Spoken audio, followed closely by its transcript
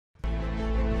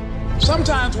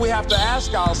Sometimes we have to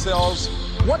ask ourselves,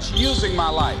 what's using my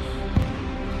life?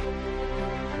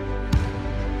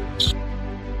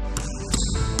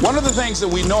 One of the things that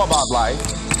we know about life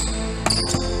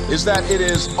is that it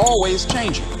is always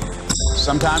changing.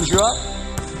 Sometimes you're up,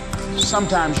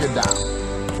 sometimes you're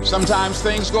down. Sometimes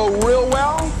things go real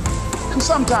well, and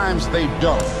sometimes they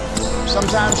don't.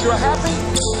 Sometimes you're happy,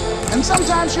 and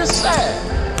sometimes you're sad.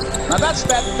 Now that's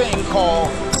that thing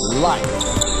called life.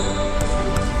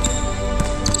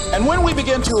 And when we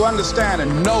begin to understand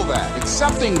and know that,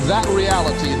 accepting that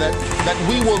reality that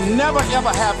we will never ever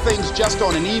have things just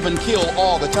on an even keel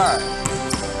all the time,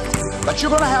 but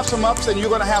you're going to have some ups and you're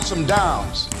going to have some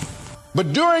downs.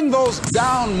 But during those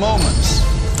down moments,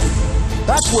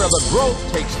 that's where the growth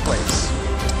takes place.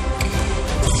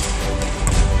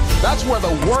 That's where the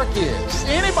work is.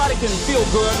 Anybody can feel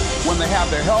good when they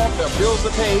have their health, their bills are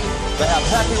paid, they have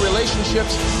happy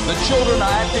relationships, the children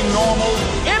are acting normal.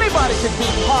 Anybody can be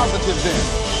positive then.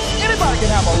 Anybody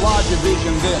can have a larger vision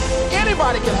then.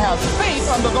 Anybody can have faith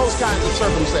under those kinds of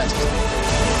circumstances.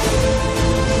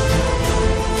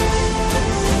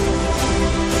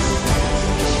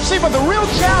 See, but the real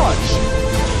challenge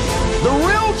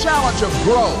of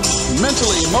growth,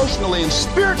 mentally, emotionally, and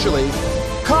spiritually,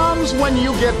 comes when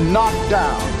you get knocked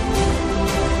down.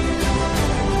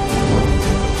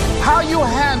 How you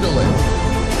handle it,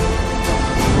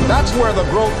 that's where the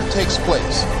growth takes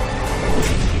place.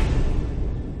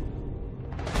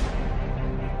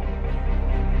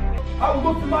 I will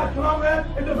look to my comrades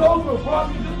and to those who have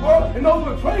brought me to this world and those who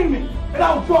have trained me, and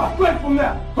I will draw strength from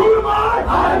them. Who am I?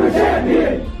 I am a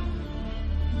champion.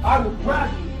 I will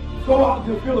gradually go out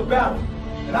to the field of battle,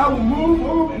 and I will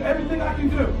move in everything I can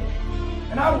do.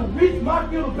 And I will reach my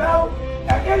field of battle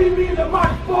at any means at my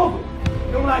disposal.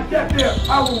 And when I get there,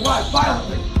 I will rise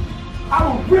violently. I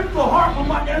will rip the heart from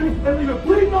my enemy and leave it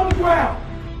bleeding on the ground,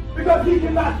 because he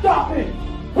cannot stop me.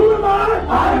 Who am I?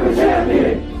 I am a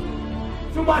champion.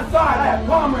 To my side, I have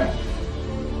comrades.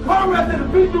 Comrades that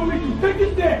have been through me through thick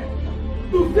and thin,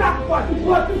 through sacrifice, through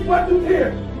blood, through sweat, through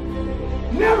tears.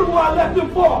 Never will I let them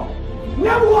fall.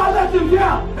 Never will I let them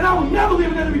down. And I will never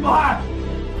leave an enemy behind.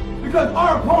 Because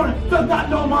our opponent does not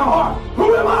know my heart.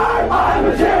 Who am I? I am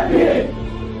a champion.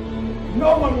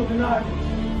 No one will deny me.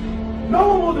 No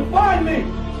one will define me.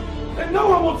 And no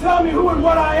one will tell me who and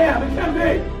what I am. It can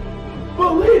be.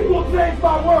 Belief will change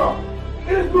my world.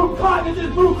 It is through continents, it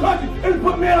is through countries, it has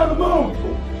put man on the moon.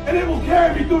 And it will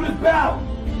carry me through this battle.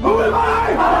 Who am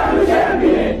I? I am a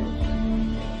champion.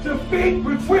 Defeat,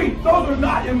 retreat, those are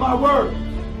not in my words.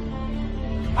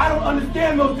 I don't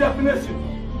understand those definitions.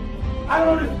 I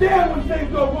don't understand when things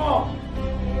go wrong.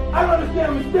 I don't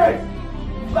understand mistakes.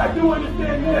 But I do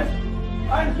understand this.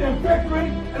 I understand victory,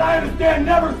 and I understand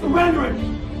never surrendering.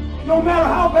 No matter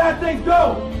how bad things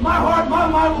go, my heart, my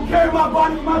mind will carry my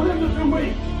body when my limbs are too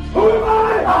weak. Who am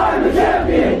I? I am the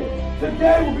champion.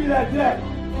 Today will be that day.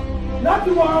 Not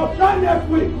tomorrow, not next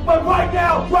week, but right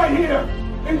now, right here,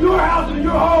 in your house and in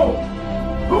your home.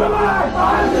 Who am I?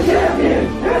 I am the champion.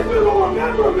 History will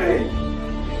remember me.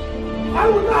 I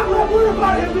will not let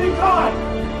everybody have been kind.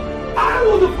 I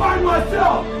will define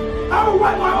myself. I will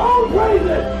write my own praises.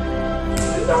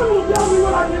 And no one will tell me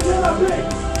what I can never be.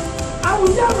 I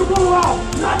will never go out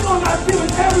not knowing I've given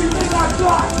everything I've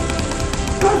got.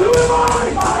 Because who am I?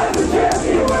 I am the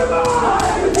champion. Who am I? I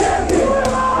am the champion. Who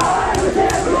am I? I am the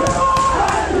champion. Who am I?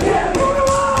 I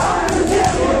am the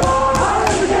champion. Who am I? I am the champion. I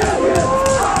am the champion. I am the champion. I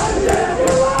am the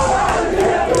champion.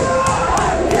 I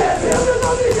am the champion. There's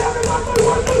nothing happening like my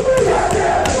work to be.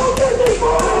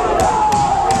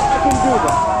 I can do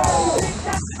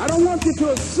that. I don't want you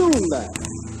to assume that.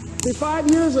 See, 5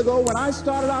 years ago when I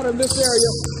started out in this area,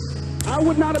 I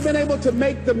would not have been able to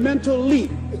make the mental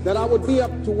leap that I would be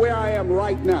up to where I am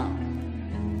right now.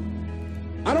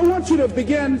 I don't want you to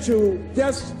begin to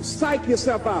just psych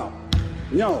yourself out.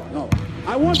 No.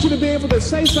 I want you to be able to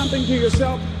say something to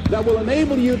yourself that will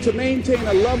enable you to maintain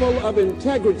a level of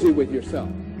integrity with yourself.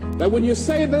 That when you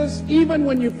say this, even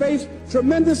when you face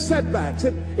tremendous setbacks,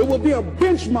 it will be a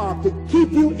benchmark to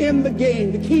keep you in the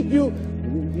game, to keep you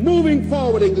moving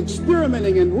forward and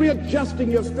experimenting and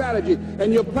readjusting your strategy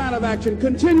and your plan of action,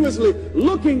 continuously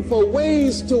looking for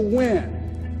ways to win.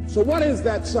 So what is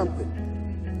that something?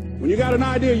 When you got an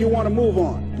idea, you want to move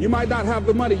on. You might not have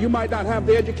the money. You might not have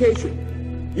the education.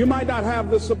 You might not have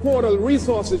the support or the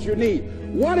resources you need.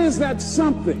 What is that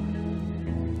something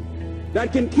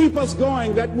that can keep us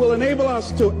going, that will enable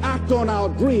us to act on our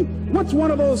dream? What's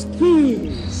one of those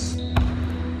keys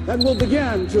that will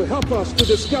begin to help us to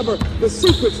discover the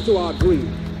secrets to our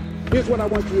dream? Here's what I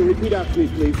want you to repeat after me,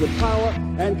 please, with power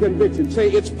and conviction. Say,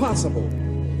 it's possible.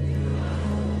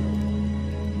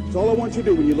 That's all I want you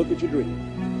to do when you look at your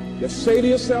dream. Just say to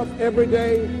yourself every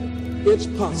day, it's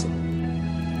possible.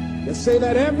 Just say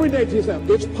that every day to yourself,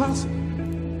 it's possible.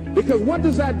 Because what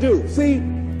does that do? See,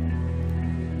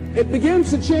 it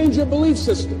begins to change your belief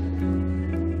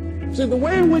system. See, the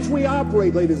way in which we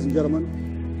operate, ladies and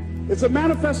gentlemen, it's a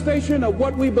manifestation of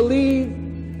what we believe,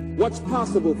 what's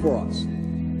possible for us.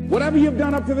 Whatever you've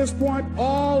done up to this point,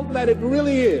 all that it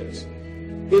really is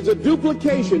a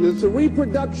duplication, it's a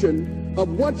reproduction of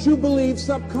what you believe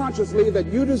subconsciously that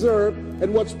you deserve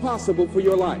and what's possible for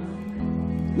your life.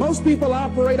 Most people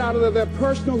operate out of their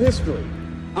personal history,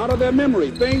 out of their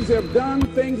memory, things they've done,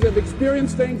 things they've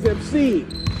experienced, things they've seen,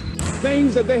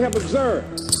 things that they have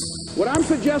observed. What I'm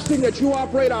suggesting that you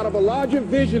operate out of a larger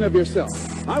vision of yourself.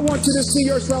 I want you to see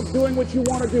yourself doing what you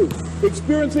want to do,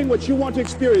 experiencing what you want to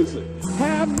experience,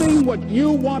 having what you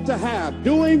want to have,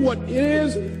 doing what it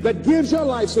is that gives your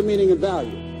life some meaning and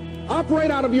value.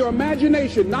 Operate out of your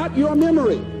imagination, not your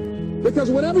memory. Because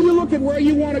whenever you look at where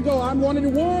you want to go, I'm wanting to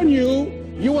warn you,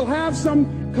 you will have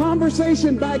some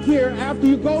conversation back here after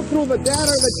you go through the data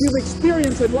that you've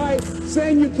experienced in life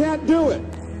saying you can't do it.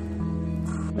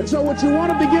 And so what you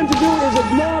want to begin to do is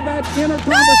ignore that inner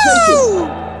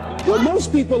conversation. Well,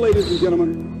 most people, ladies and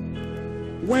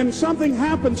gentlemen, when something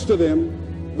happens to them,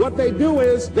 what they do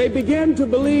is they begin to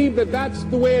believe that that's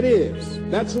the way it is.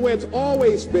 That's the way it's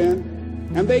always been.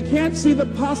 And they can't see the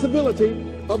possibility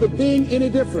of it being any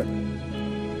different.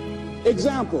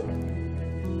 Example,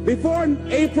 before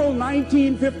April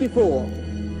 1954,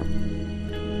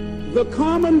 the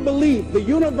common belief, the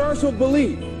universal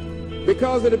belief,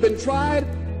 because it had been tried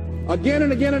again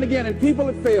and again and again, and people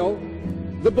had failed,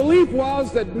 the belief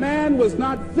was that man was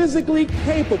not physically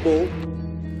capable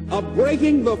of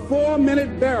breaking the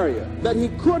 4-minute barrier, that he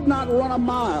could not run a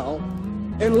mile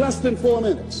in less than 4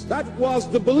 minutes. That was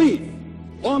the belief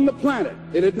on the planet.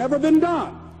 It had never been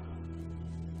done.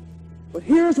 But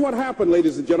here's what happened,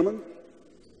 ladies and gentlemen.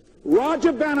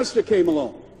 Roger Bannister came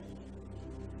along,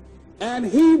 and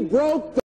he broke the